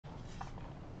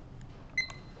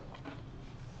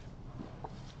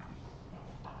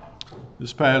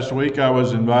This past week I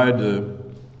was invited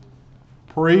to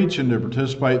preach and to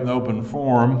participate in the open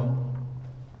forum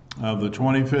of the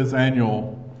 25th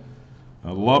annual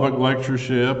Lubbock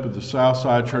Lectureship at the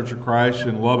Southside Church of Christ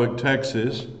in Lubbock,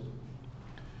 Texas.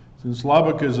 Since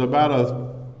Lubbock is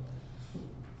about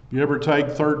give or take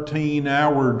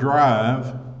 13-hour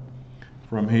drive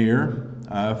from here,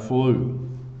 I flew.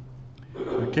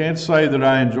 I can't say that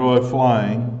I enjoy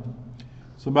flying.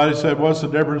 Somebody said, what's the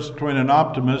difference between an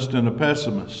optimist and a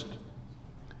pessimist?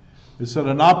 They said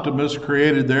an optimist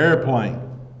created the airplane.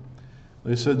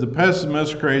 They said the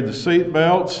pessimist created the seat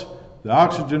belts, the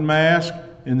oxygen mask,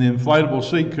 and the inflatable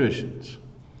seat cushions.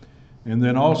 And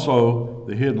then also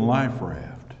the hidden life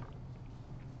raft.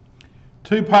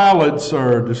 Two pilots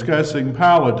are discussing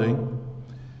piloting.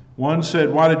 One said,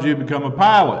 why did you become a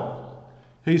pilot?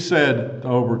 He said, to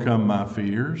overcome my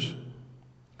fears.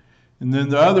 And then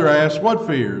the other asked, what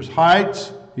fears?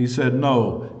 Heights? He said,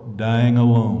 no, dying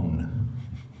alone.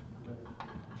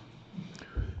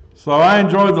 So I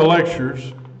enjoyed the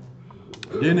lectures.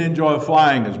 Didn't enjoy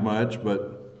flying as much,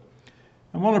 but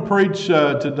I want to preach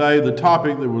today the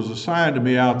topic that was assigned to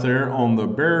me out there on the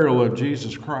burial of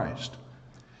Jesus Christ.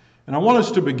 And I want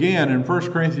us to begin in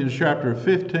 1 Corinthians chapter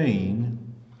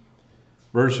 15,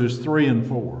 verses 3 and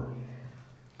 4.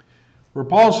 Where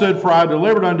Paul said, for I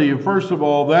delivered unto you first of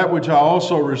all that which I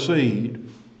also received,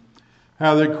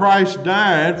 how that Christ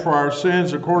died for our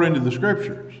sins according to the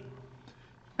Scriptures,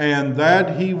 and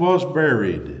that he was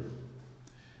buried,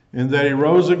 and that he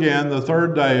rose again the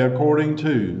third day according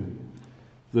to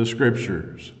the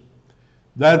Scriptures.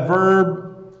 That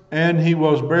verb, and he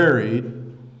was buried,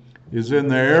 is in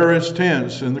the aorist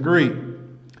tense in the Greek,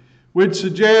 which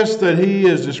suggests that he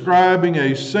is describing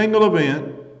a single event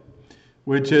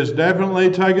which has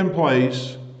definitely taken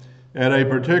place at a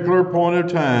particular point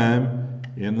of time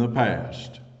in the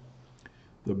past.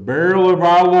 The burial of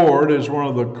our Lord is one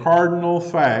of the cardinal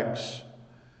facts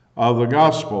of the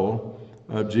gospel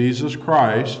of Jesus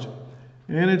Christ,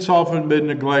 and it's often been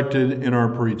neglected in our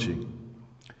preaching.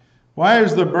 Why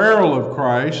is the burial of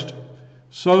Christ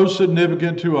so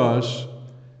significant to us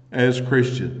as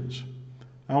Christians?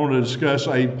 I want to discuss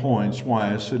 8 points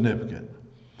why it's significant.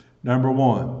 Number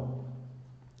 1,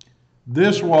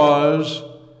 this was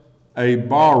a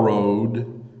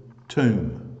borrowed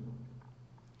tomb.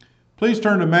 Please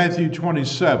turn to Matthew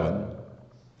 27,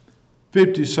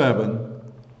 57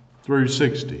 through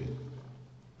 60.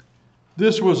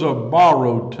 This was a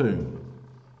borrowed tomb.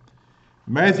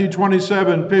 Matthew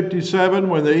 27, 57,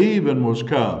 when the even was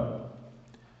come,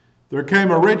 there came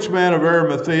a rich man of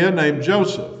Arimathea named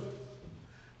Joseph,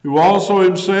 who also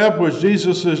himself was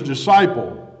Jesus'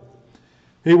 disciple.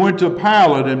 He went to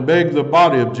Pilate and begged the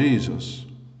body of Jesus.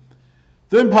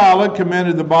 Then Pilate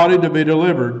commanded the body to be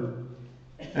delivered.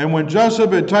 And when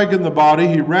Joseph had taken the body,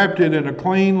 he wrapped it in a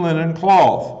clean linen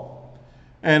cloth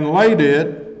and laid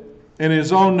it in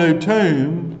his own new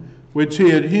tomb, which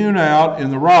he had hewn out in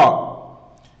the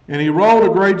rock. And he rolled a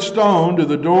great stone to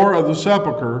the door of the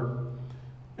sepulchre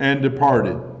and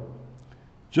departed.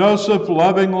 Joseph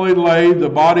lovingly laid the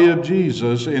body of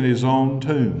Jesus in his own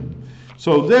tomb.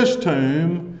 So this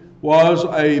tomb was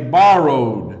a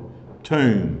borrowed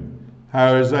tomb.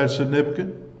 How is that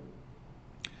significant?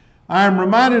 I am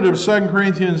reminded of 2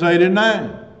 Corinthians 8 and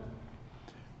 9,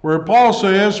 where Paul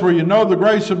says, for you know the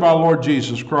grace of our Lord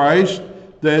Jesus Christ,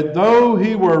 that though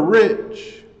he were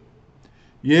rich,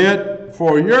 yet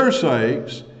for your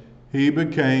sakes he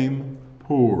became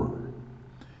poor,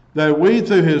 that we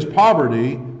through his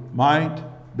poverty might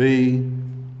be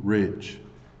rich.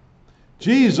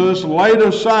 Jesus laid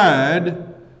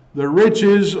aside the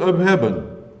riches of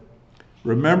heaven.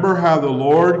 Remember how the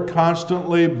Lord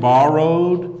constantly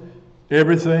borrowed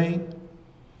everything?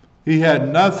 He had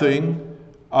nothing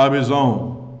of his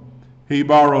own. He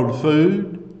borrowed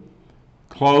food,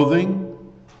 clothing,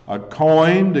 a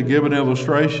coin to give an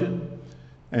illustration,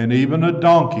 and even a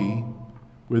donkey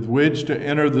with which to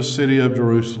enter the city of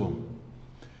Jerusalem.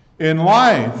 In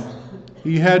life,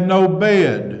 he had no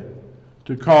bed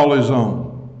to call his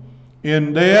own.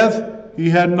 In death, he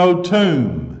had no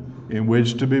tomb in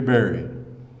which to be buried.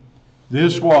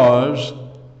 This was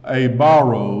a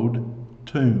borrowed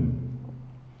tomb.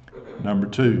 Number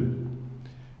 2,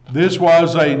 this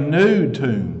was a new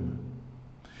tomb.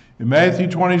 In Matthew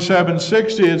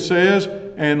 27:60 it says,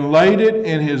 and laid it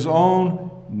in his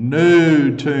own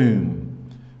new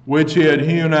tomb, which he had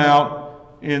hewn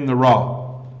out in the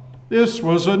rock. This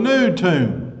was a new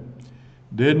tomb.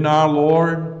 Didn't our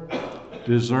Lord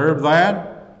deserve that?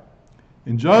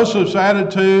 And Joseph's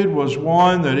attitude was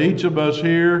one that each of us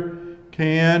here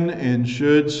can and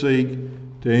should seek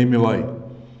to emulate.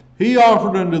 He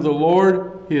offered unto the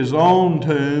Lord his own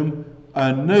tomb,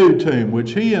 a new tomb,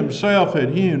 which he himself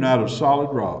had hewn out of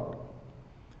solid rock.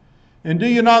 And do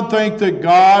you not think that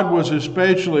God was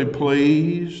especially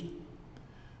pleased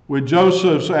with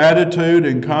Joseph's attitude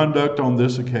and conduct on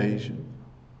this occasion?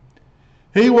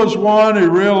 He was one who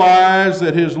realized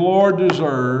that his Lord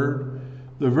deserved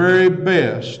the very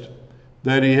best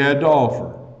that he had to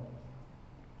offer.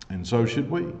 And so should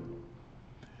we.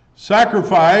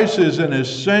 Sacrifice is an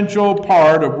essential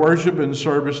part of worship and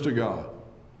service to God.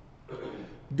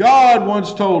 God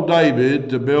once told David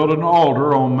to build an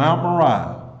altar on Mount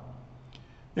Moriah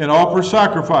and offer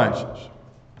sacrifices.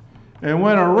 And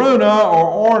when Araunah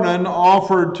or Ornan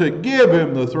offered to give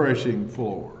him the threshing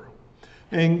floor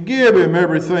and give him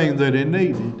everything that he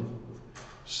needed,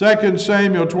 2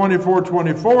 Samuel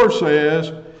 24:24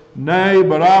 says, "Nay,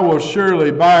 but I will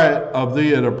surely buy it of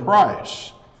thee at a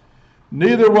price.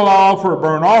 Neither will I offer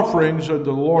burnt offerings unto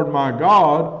the Lord my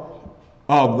God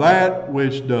of that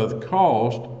which doth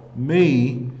cost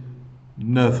me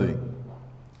nothing."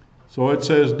 So it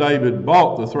says David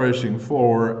bought the threshing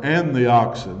floor and the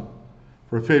oxen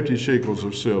for 50 shekels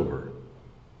of silver.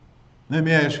 Let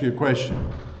me ask you a question.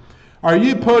 Are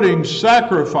you putting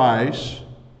sacrifice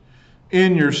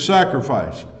in your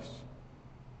sacrifices?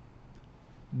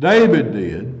 David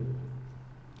did.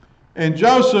 And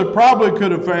Joseph probably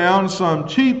could have found some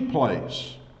cheap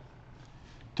place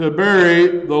to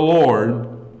bury the Lord,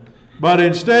 but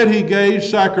instead he gave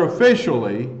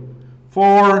sacrificially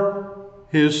for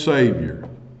his Savior.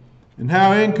 And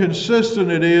how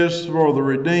inconsistent it is for the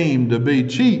redeemed to be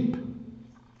cheap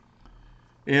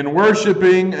in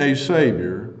worshiping a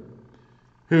Savior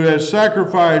who has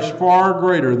sacrificed far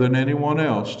greater than anyone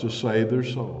else to save their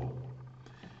soul.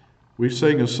 We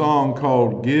sing a song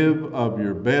called "Give of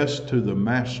Your Best to the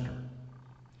Master."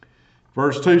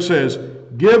 Verse 2 says,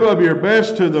 "Give of your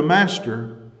best to the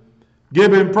Master.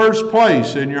 Give him first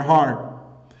place in your heart.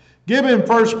 Give him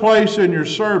first place in your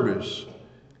service.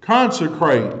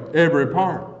 Consecrate every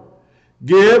part.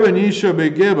 Give, and ye shall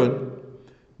be given.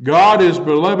 God his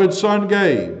beloved Son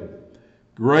gave,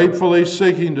 gratefully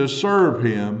seeking to serve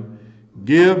him.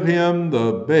 Give him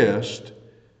the best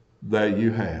that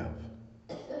you have."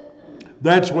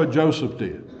 That's what Joseph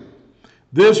did.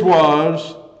 This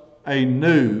was a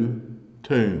new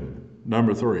tomb.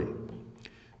 Number 3.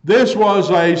 This was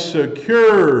a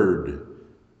secured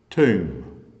tomb.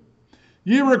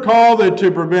 You recall that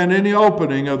to prevent any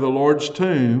opening of the Lord's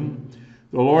tomb,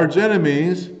 the Lord's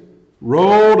enemies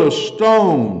rolled a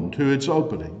stone to its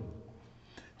opening,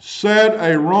 set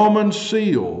a Roman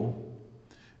seal,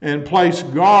 and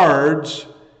placed guards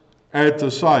at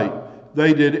the site.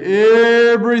 They did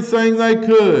everything they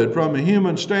could from a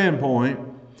human standpoint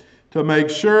to make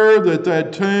sure that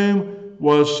that tomb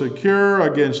was secure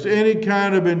against any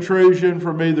kind of intrusion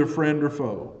from either friend or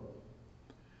foe.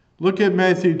 Look at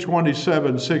Matthew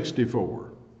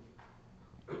 27:64.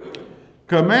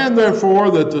 "Command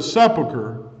therefore that the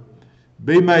sepulchre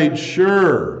be made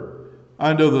sure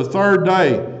until the third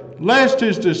day, lest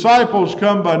his disciples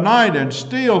come by night and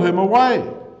steal him away,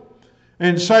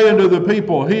 and say unto the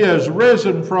people, He has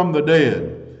risen from the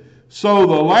dead. So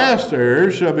the last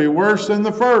error shall be worse than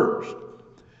the first.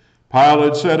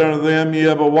 Pilate said unto them, Ye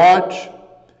have a watch.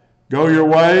 Go your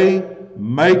way,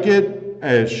 make it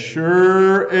as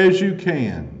sure as you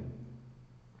can.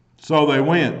 So they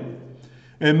went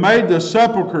and made the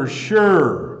sepulchre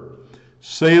sure,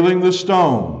 sealing the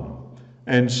stone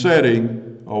and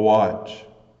setting a watch.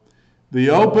 The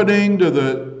opening to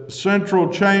the central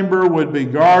chamber would be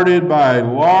guarded by a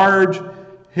large,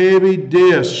 heavy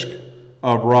disc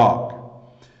of rock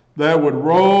that would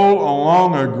roll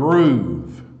along a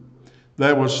groove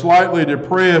that was slightly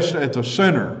depressed at the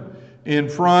center in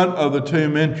front of the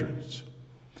tomb entrance.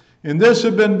 And this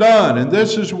had been done, and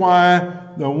this is why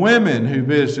the women who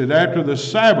visited after the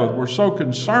Sabbath were so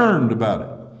concerned about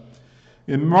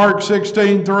it. In Mark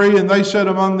 16:3, and they said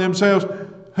among themselves,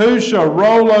 Who shall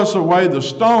roll us away the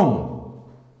stone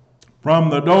from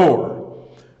the door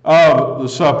of the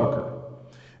sepulchre?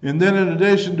 And then in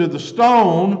addition to the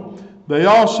stone, they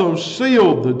also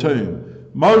sealed the tomb,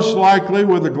 most likely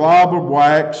with a glob of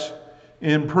wax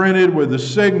imprinted with the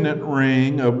signet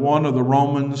ring of one of the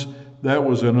Romans that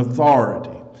was in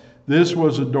authority. This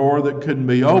was a door that couldn't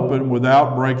be opened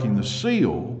without breaking the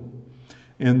seal,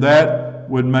 and that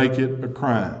would make it a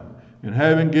crime. And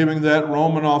having given that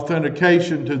Roman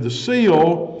authentication to the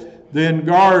seal, then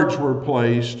guards were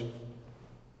placed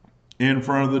in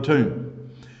front of the tomb.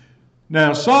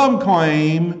 Now, some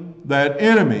claim that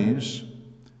enemies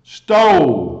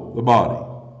stole the body.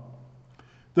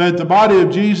 That the body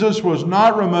of Jesus was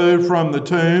not removed from the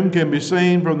tomb can be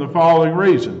seen from the following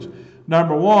reasons.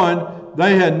 Number one,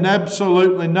 they had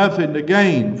absolutely nothing to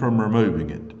gain from removing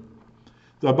it.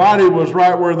 The body was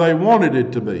right where they wanted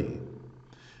it to be.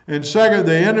 And second,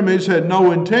 the enemies had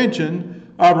no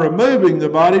intention of removing the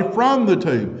body from the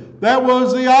tomb. That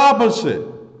was the opposite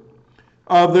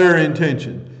of their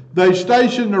intention. They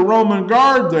stationed a Roman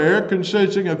guard there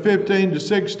consisting of 15 to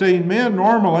 16 men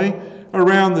normally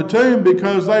around the tomb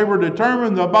because they were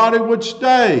determined the body would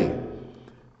stay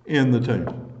in the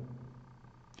tomb.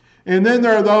 And then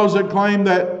there are those that claim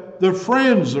that the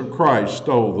friends of Christ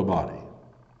stole the body.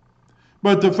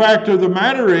 But the fact of the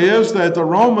matter is that the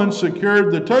Romans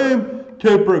secured the tomb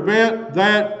to prevent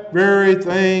that very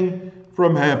thing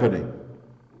from happening.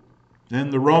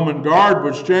 And the Roman guard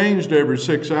was changed every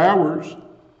 6 hours.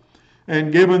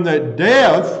 And given that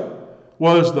death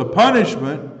was the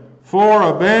punishment for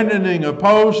abandoning a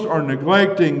post or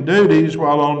neglecting duties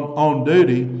while on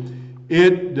duty,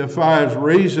 it defies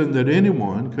reason that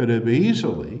anyone could have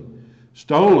easily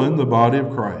stolen the body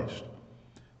of Christ.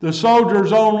 The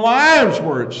soldiers' own lives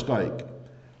were at stake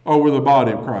over the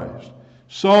body of Christ.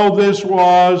 So this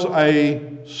was a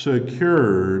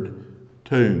secured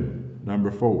tomb. Number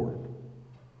 4.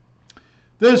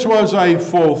 This was a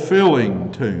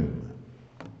fulfilling tomb.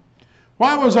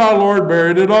 Why was our Lord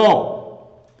buried at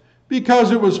all?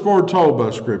 Because it was foretold by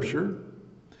Scripture.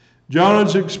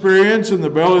 Jonah's experience in the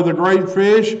belly of the great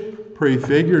fish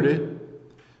prefigured it.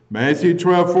 Matthew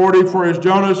 12:40, for as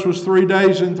Jonas was 3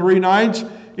 days and 3 nights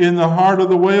in the heart of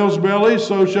the whale's belly,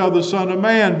 so shall the Son of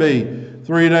Man be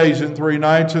 3 days and 3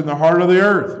 nights in the heart of the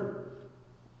earth.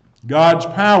 God's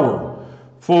power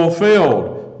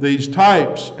fulfilled these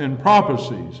types and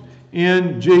prophecies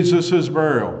in Jesus'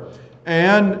 burial.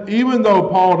 And even though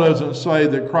Paul doesn't say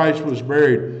that Christ was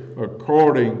buried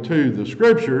according to the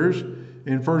Scriptures,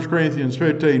 in 1 Corinthians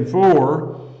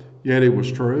 15:4, yet it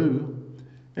was true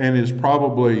and is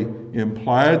probably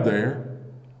implied there.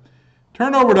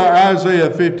 Turn over to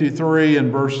Isaiah 53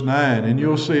 and verse 9, and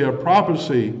you'll see a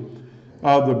prophecy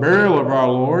of the burial of our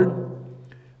Lord.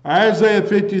 Isaiah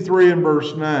 53 and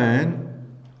verse 9.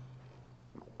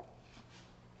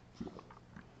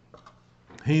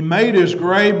 He made his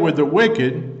grave with the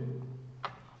wicked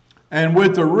and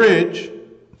with the rich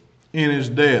in his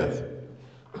death.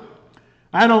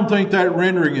 I don't think that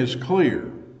rendering is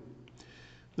clear.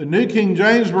 The New King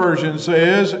James Version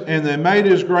says, and they made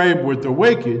his grave with the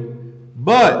wicked,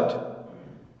 but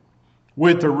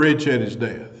with the rich at his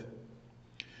death.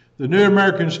 The New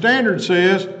American Standard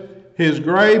says, his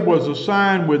grave was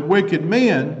assigned with wicked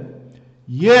men,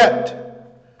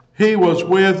 yet he was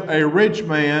with a rich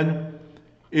man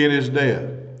in his death.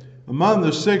 Among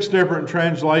the 6 different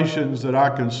translations that I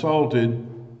consulted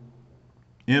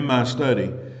in my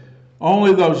study,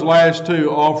 only those last 2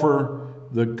 offer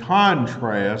the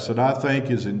contrast that I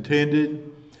think is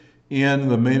intended in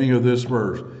the meaning of this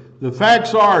verse. The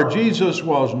facts are Jesus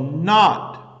was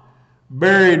not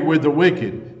buried with the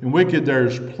wicked. And wicked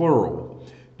there's plural.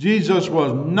 Jesus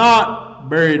was not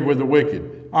buried with the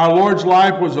wicked. Our Lord's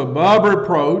life was above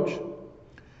reproach.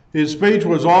 His speech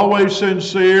was always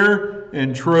sincere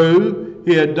and true.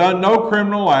 He had done no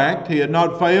criminal act. He had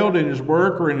not failed in his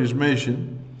work or in his mission.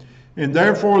 And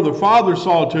therefore the Father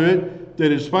saw to it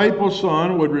that his faithful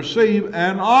Son would receive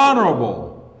an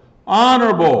honorable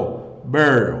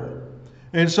burial.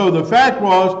 And so the fact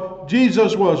was,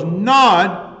 Jesus was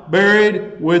not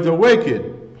buried with the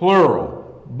wicked,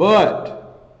 plural, but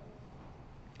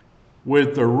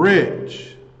with the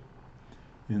rich.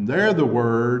 And there the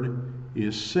word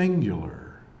is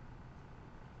singular.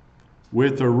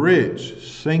 With the rich,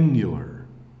 singular.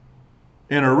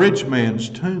 In a rich man's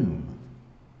tomb.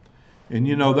 And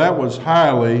you know, that was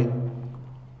highly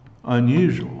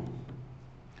unusual.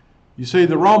 You see,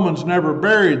 the Romans never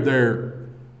buried their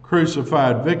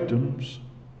crucified victims.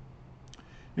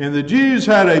 And the Jews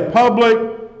had a public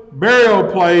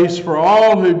burial place for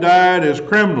all who died as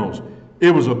criminals.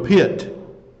 It was a pit.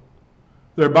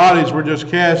 Their bodies were just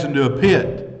cast into a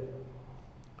pit.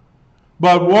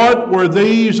 But what were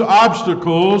these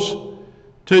obstacles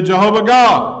to Jehovah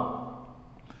God?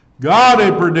 God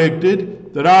had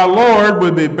predicted that our Lord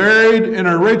would be buried in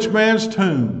a rich man's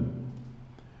tomb.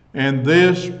 And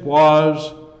this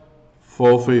was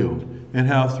fulfilled. And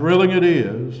how thrilling it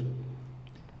is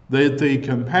that the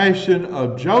compassion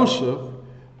of Joseph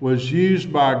was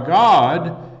used by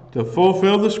God to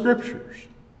fulfill the Scriptures.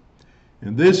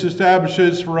 And this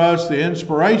establishes for us the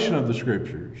inspiration of the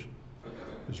Scriptures,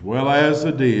 as well as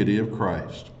the deity of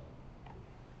Christ.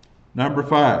 Number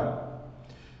 5.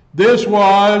 This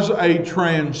was a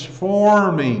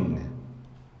transforming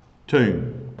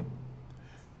tomb.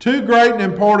 Two great and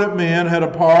important men had a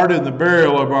part in the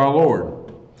burial of our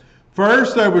Lord.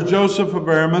 First, there was Joseph of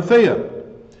Arimathea.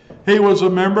 He was a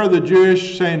member of the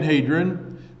Jewish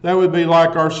Sanhedrin. That would be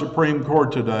like our Supreme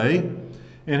Court today.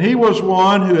 And he was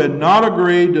one who had not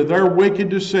agreed to their wicked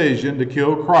decision to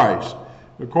kill Christ,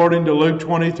 according to Luke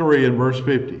 23 and verse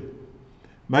 50.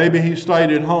 Maybe he stayed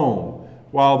at home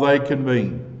while they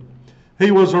convened.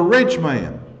 He was a rich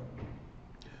man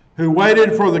who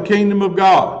waited for the kingdom of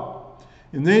God.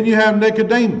 And then you have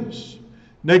Nicodemus.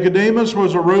 Nicodemus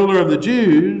was a ruler of the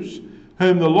Jews,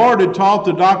 whom the Lord had taught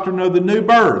the doctrine of the new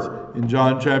birth in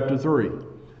John chapter 3.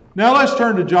 Now let's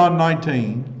turn to John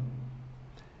 19.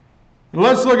 And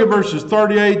let's look at verses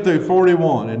 38 through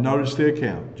 41 and notice the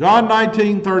account. John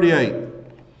 19:38.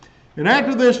 And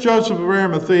after this, Joseph of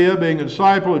Arimathea, being a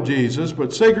disciple of Jesus,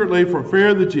 but secretly for fear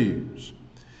of the Jews,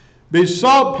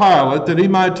 besought Pilate that he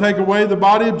might take away the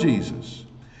body of Jesus.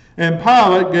 And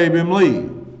Pilate gave him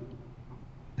leave.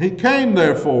 He came,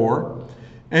 therefore,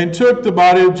 and took the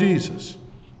body of Jesus.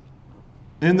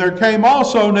 And there came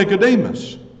also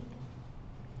Nicodemus,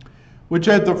 which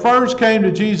at the first came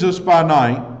to Jesus by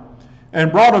night,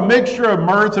 and brought a mixture of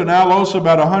myrrh and aloes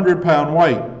about 100-pound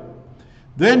weight.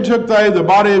 Then took they the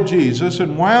body of Jesus,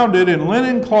 and wound it in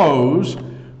linen clothes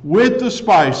with the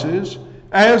spices,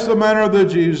 as the manner of the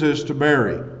Jews is to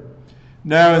bury.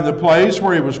 Now in the place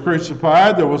where he was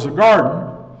crucified there was a garden,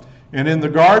 and in the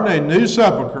garden a new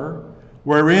sepulchre,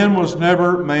 wherein was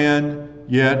never man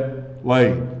yet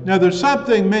laid. Now there's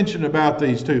something mentioned about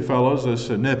these two fellows that's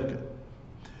significant.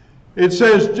 It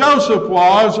says Joseph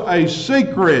was a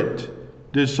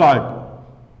secret disciple.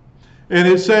 And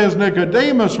it says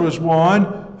Nicodemus was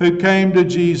one who came to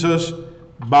Jesus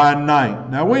by night.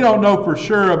 Now we don't know for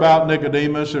sure about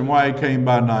Nicodemus and why he came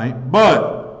by night,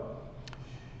 but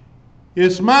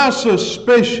it's my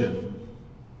suspicion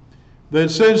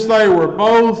that since they were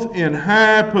both in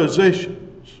high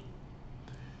positions,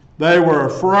 they were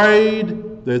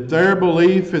afraid that their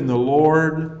belief in the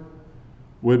Lord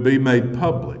would be made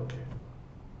public.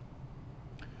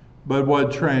 But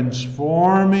what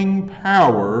transforming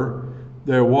power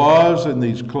there was in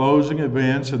these closing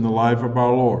events in the life of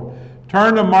our Lord.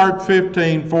 Turn to Mark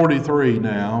 15:43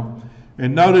 now,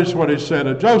 and notice what is said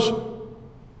of Joseph.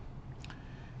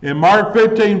 In Mark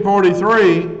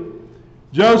 15:43,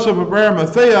 Joseph of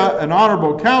Arimathea, an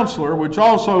honorable counselor, which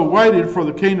also waited for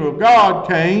the kingdom of God,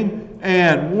 came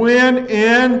and went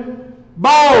in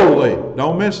boldly.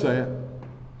 Don't miss that.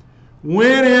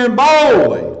 Went in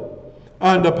boldly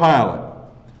unto Pilate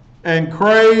and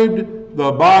craved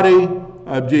the body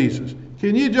of Jesus.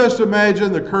 Can you just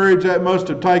imagine the courage that must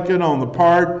have taken on the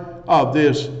part of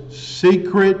this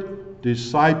secret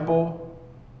disciple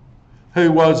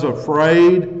who was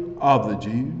afraid of the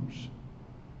Jews?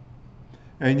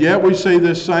 And yet we see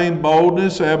this same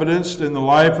boldness evidenced in the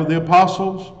life of the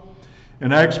apostles.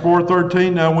 In Acts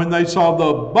 4:13, now when they saw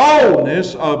the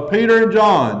boldness of Peter and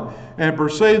John and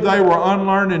perceived they were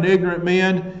unlearned and ignorant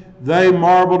men, they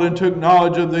marveled and took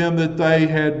knowledge of them that they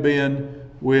had been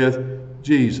with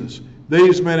Jesus.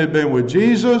 These men had been with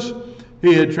Jesus.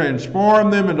 He had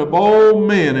transformed them into bold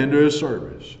men into his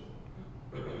service.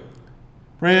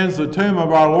 Friends, the tomb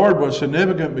of our Lord was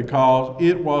significant because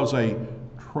it was a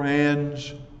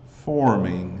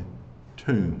transforming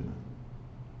tomb.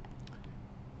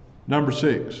 Number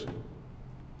 6.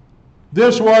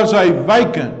 This was a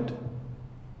vacant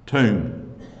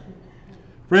tomb.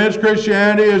 Friends,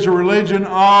 Christianity is a religion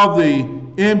of the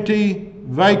empty,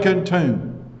 vacant tomb.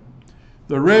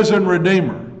 The risen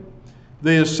Redeemer,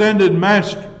 the ascended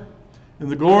Master, and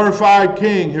the glorified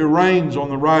King who reigns on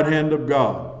the right hand of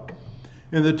God.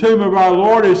 And the tomb of our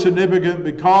Lord is significant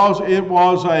because it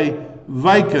was a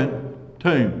vacant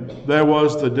tomb. There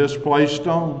was the displaced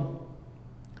stone.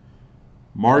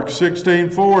 Mark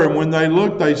 16:4, and when they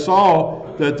looked, they saw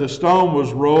that the stone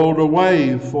was rolled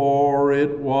away, for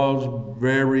it was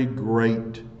very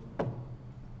great.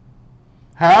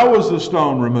 How was the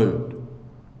stone removed?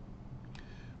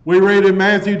 We read in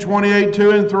Matthew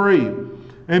 28:2-3,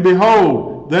 and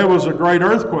behold, there was a great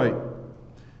earthquake.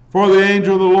 For the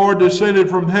angel of the Lord descended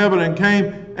from heaven and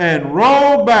came and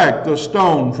rolled back the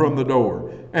stone from the door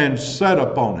and sat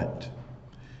upon it.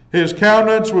 His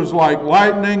countenance was like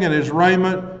lightning, and his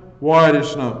raiment white as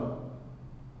snow.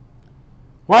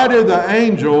 Why did the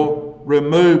angel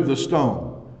remove the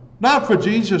stone? Not for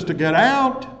Jesus to get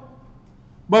out,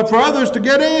 but for others to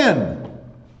get in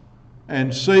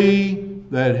and see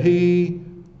that he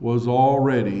was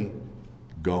already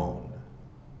gone.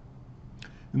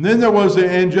 And then there was the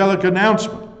angelic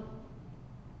announcement.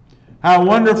 How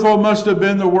wonderful must have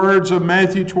been the words of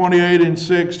Matthew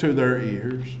 28:6 to their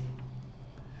ears.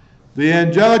 The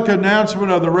angelic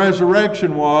announcement of the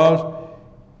resurrection was,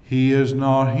 He is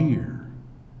not here,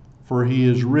 for He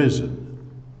is risen.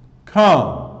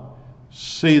 Come,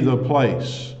 see the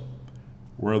place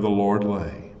where the Lord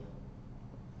lay.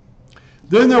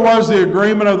 Then there was the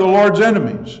agreement of the Lord's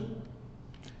enemies.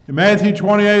 In Matthew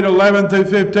 28:11 through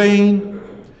 15,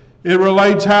 it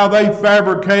relates how they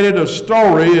fabricated a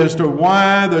story as to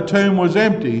why the tomb was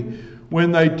empty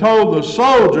when they told the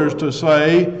soldiers to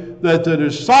say that the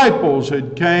disciples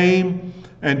had came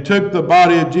and took the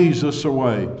body of Jesus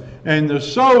away. And the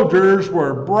soldiers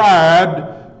were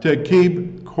bribed to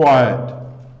keep quiet.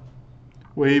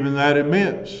 Well, even that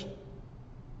admits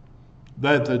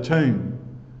that the tomb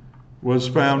was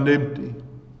found empty.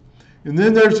 And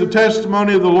then there's the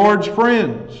testimony of the Lord's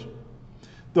friends.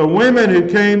 The women who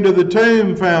came to the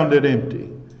tomb found it empty.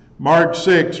 Mark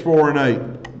 6:4 and 8.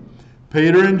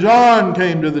 Peter and John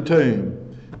came to the tomb.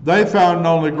 They found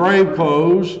only grave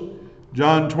clothes.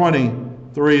 John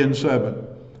 20:3 and 7.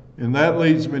 And that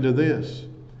leads me to this.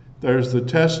 There's the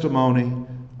testimony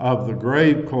of the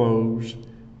grave clothes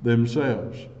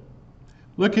themselves.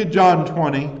 Look at John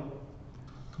 20,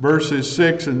 verses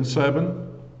 6 and 7.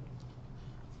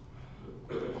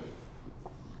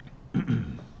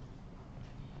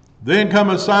 Then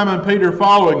cometh Simon Peter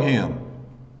following him,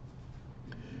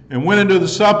 and went into the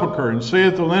sepulchre, and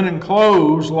seeth the linen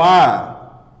clothes lie,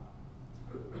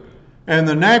 and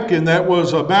the napkin that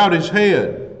was about his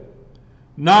head,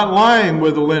 not lying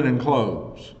with the linen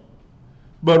clothes,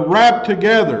 but wrapped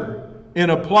together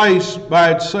in a place by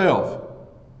itself.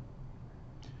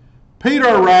 Peter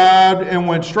arrived and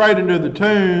went straight into the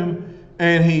tomb,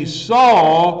 and he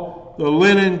saw the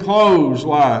linen clothes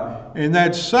lie. And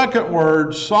that second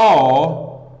word,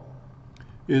 saw,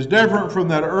 is different from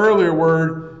that earlier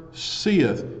word,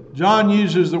 seeth. John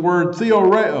uses the word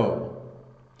theoreo.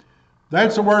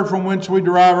 That's the word from which we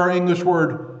derive our English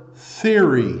word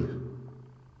theory.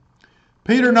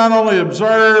 Peter not only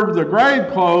observed the grave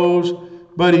clothes,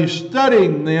 but he's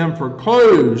studying them for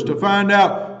clues to find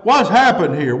out what's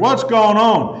happened here, what's going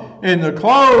on. And the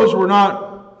clothes were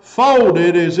not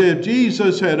folded as if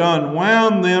Jesus had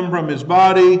unwound them from his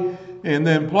body and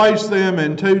then placed them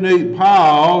in two neat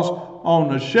piles on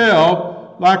the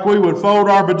shelf like we would fold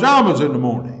our pajamas in the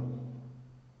morning.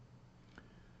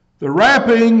 The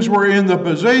wrappings were in the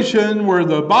position where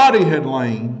the body had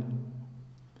lain,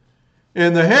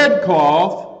 and the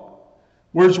headcloth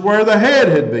was where the head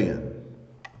had been.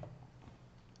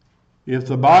 If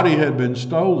the body had been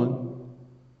stolen,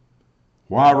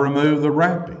 why remove the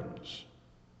wrappings?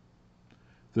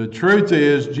 The truth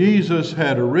is, Jesus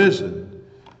had arisen,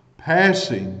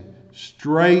 passing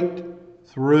straight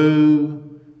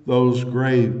through those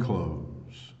grave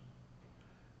clothes,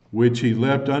 which he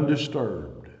left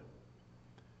undisturbed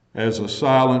as a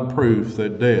silent proof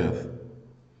that death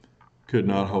could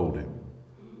not hold him.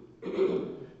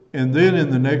 And then in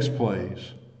the next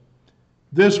place,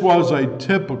 this was a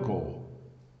typical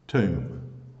tomb.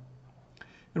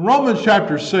 In Romans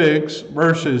chapter 6,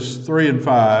 verses 3 and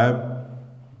 5,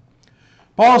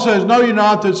 Paul says, know ye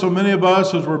not that so many of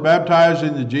us as were baptized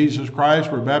into Jesus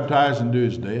Christ were baptized into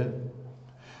his death?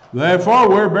 Therefore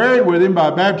we're buried with him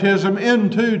by baptism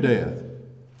into death,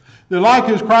 that like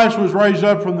as Christ was raised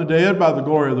up from the dead by the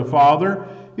glory of the Father,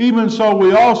 even so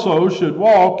we also should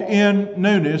walk in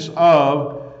newness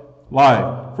of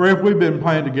life. For if we've been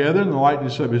planted together in the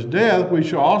likeness of his death, we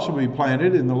shall also be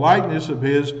planted in the likeness of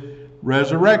his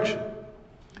resurrection.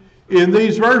 In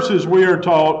these verses we are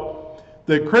taught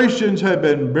that Christians have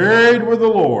been buried with the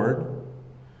Lord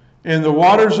in the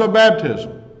waters of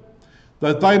baptism,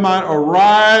 that they might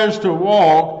arise to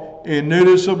walk in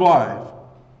newness of life.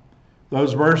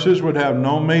 Those verses would have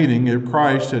no meaning if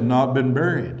Christ had not been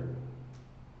buried.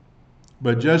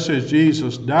 But just as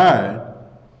Jesus died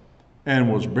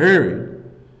and was buried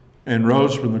and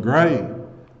rose from the grave,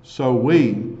 so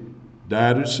we,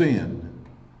 died to sin,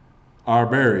 are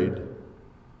buried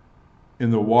in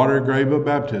the watery grave of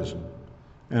baptism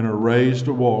and are raised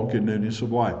to walk in newness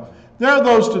of life. There are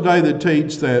those today that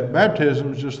teach that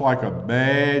baptism is just like a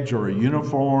badge or a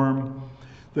uniform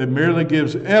that merely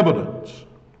gives evidence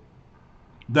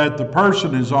that the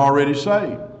person is already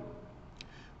saved.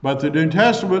 But the New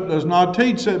Testament does not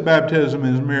teach that baptism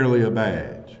is merely a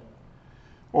badge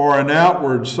or an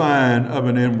outward sign of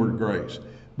an inward grace.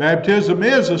 Baptism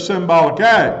is a symbolic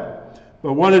act,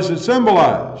 but what does it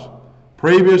symbolize?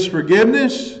 Previous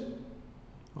forgiveness?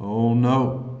 Oh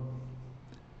no.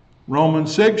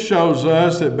 Romans 6 shows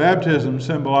us that baptism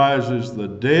symbolizes the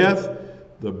death,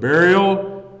 the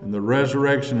burial, and the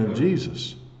resurrection of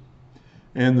Jesus.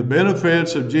 And the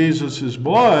benefits of Jesus'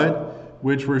 blood,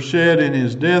 which were shed in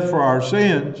his death for our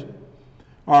sins,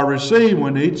 are received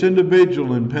when each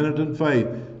individual in penitent faith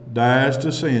dies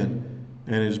to sin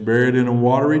and is buried in a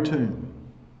watery tomb.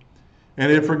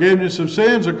 And if forgiveness of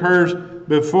sins occurs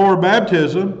before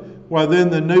baptism, well, then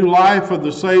the new life of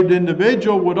the saved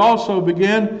individual would also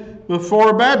begin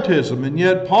before baptism. And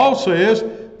yet Paul says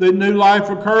that new life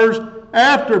occurs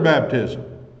after baptism.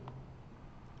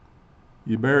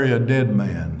 You bury a dead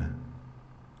man,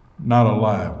 not a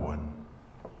live one.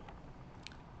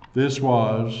 This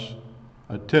was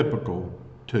a typical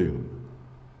tomb.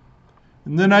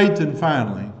 And then eighth and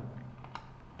finally,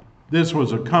 this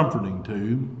was a comforting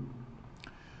tomb.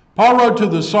 Paul wrote to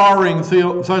the sorrowing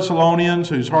Thessalonians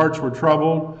whose hearts were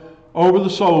troubled over the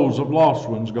souls of lost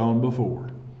ones gone before.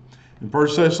 In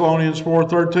 1 Thessalonians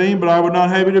 4:13, but I would not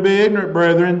have you to be ignorant,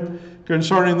 brethren,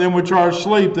 concerning them which are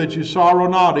asleep, that you sorrow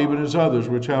not, even as others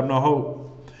which have no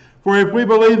hope. For if we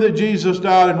believe that Jesus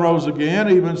died and rose again,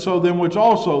 even so them which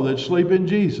also that sleep in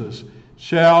Jesus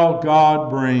shall God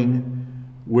bring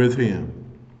with him.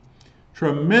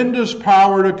 Tremendous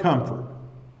power to comfort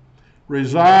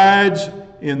resides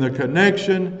in the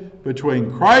connection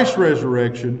between Christ's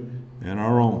resurrection and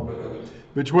our own,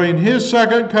 between his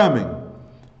second coming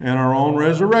and our own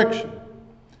resurrection.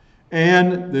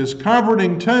 And this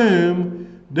comforting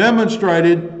tomb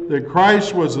demonstrated that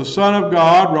Christ was the Son of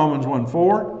God, Romans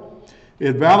 1:4.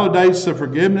 It validates the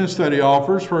forgiveness that he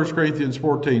offers, 1 Corinthians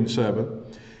 14:7.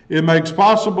 It makes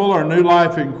possible our new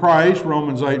life in Christ,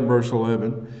 Romans 8 and verse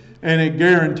 11. And it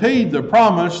guaranteed the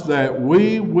promise that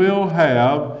we will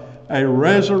have a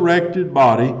resurrected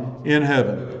body in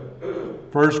heaven.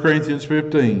 1 Corinthians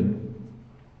 15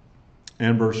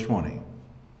 and verse 20.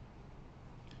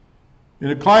 In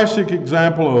a classic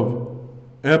example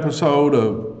of episode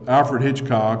of Alfred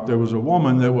Hitchcock, there was a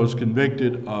woman that was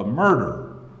convicted of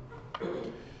murder.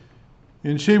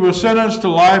 And she was sentenced to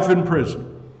life in prison.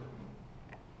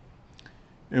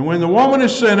 And when the woman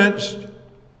is sentenced,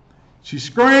 she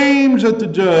screams at the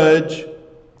judge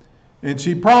and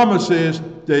she promises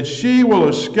that she will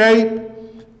escape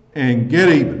and get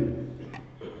even.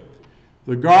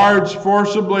 The guards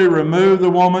forcibly remove the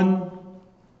woman.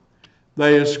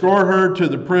 They escort her to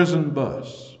the prison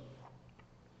bus.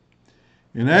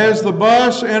 And as the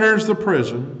bus enters the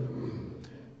prison,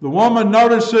 the woman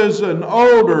notices an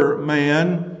older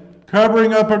man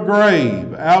covering up a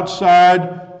grave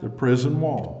outside the prison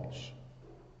walls.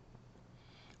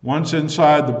 Once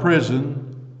inside the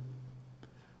prison,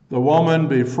 the woman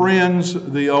befriends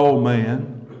the old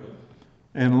man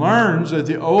and learns that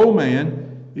the old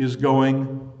man is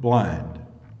going blind.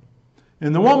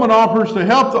 And the woman offers to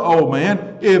help the old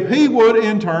man if he would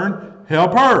in turn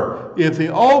help her, if the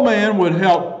old man would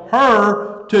help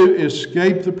her to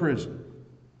escape the prison.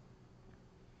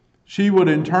 She would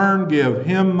in turn give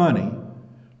him money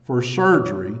for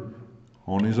surgery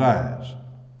on his eyes.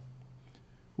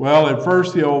 Well, at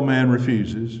first the old man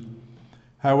refuses.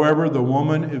 However, the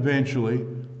woman eventually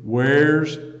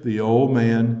wears the old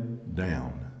man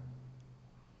down.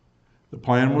 The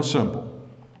plan was simple.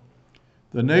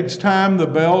 The next time the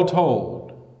bell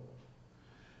tolled,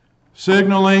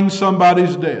 signaling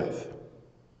somebody's death,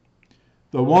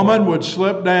 the woman would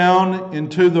slip down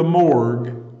into the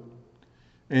morgue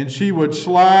and she would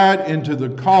slide into the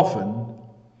coffin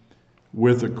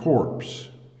with the corpse.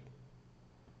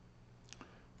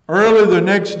 Early the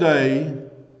next day,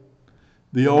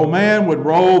 the old man would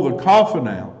roll the coffin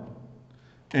out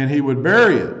and he would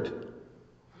bury it.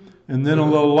 And then a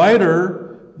little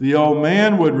later, the old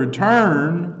man would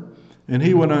return and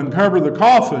he would uncover the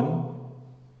coffin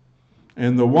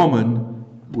and the woman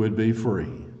would be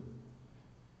free.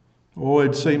 Oh,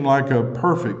 it seemed like a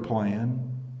perfect plan.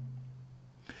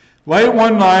 Late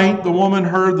one night, the woman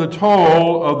heard the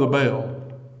toll of the bell.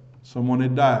 Someone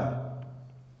had died.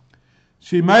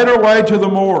 She made her way to the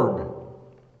morgue.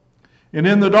 And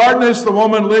in the darkness, the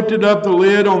woman lifted up the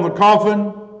lid on the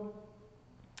coffin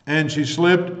and she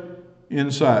slipped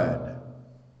inside.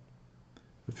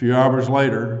 A few hours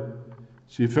later,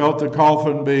 she felt the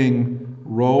coffin being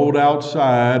rolled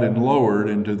outside and lowered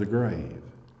into the grave.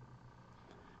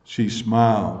 She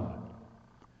smiled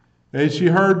as she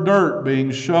heard dirt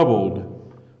being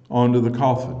shoveled onto the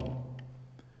coffin.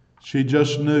 She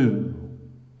just knew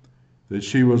that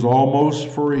she was almost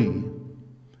free.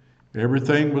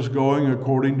 Everything was going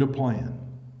according to plan.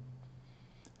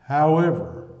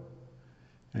 However,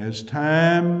 as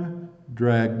time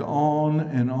dragged on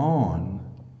and on,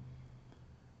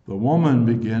 the woman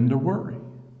began to worry.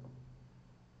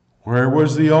 Where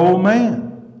was the old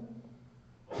man?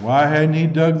 Why hadn't he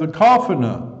dug the coffin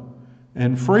up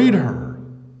and freed her?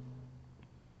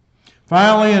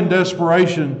 Finally, in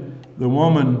desperation, the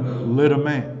woman lit a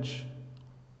match.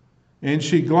 and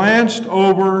she glanced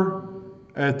over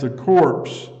at the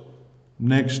corpse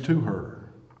next to her.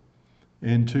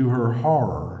 And to her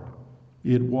horror,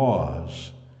 it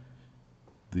was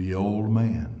the old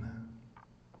man.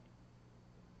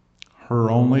 Her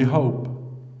only hope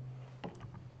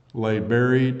lay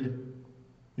buried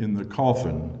in the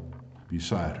coffin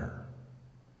beside her.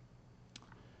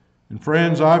 And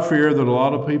friends, I fear that a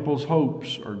lot of people's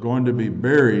hopes are going to be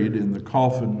buried in the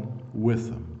coffin with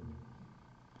them.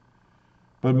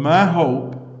 But my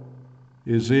hope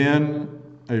is in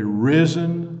a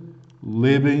risen,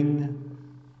 living,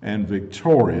 and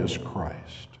victorious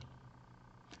Christ.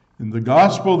 And the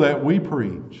gospel that we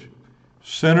preach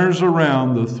centers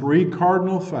around the three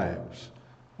cardinal facts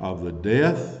of the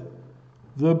death,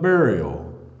 the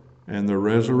burial, and the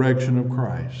resurrection of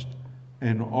Christ,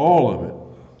 and all of it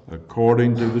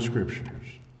according to the Scriptures.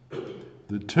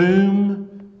 The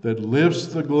tomb that lifts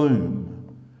the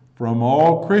gloom from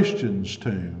all Christians'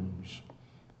 tombs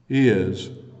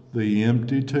is the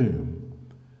empty tomb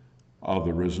of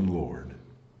the risen Lord.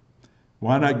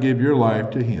 Why not give your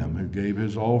life to Him who gave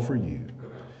His all for you?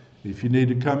 If you need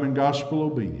to come in gospel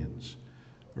obedience,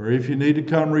 or if you need to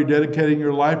come rededicating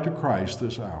your life to Christ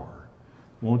this hour,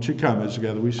 won't you come as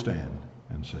together we stand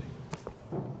and sing?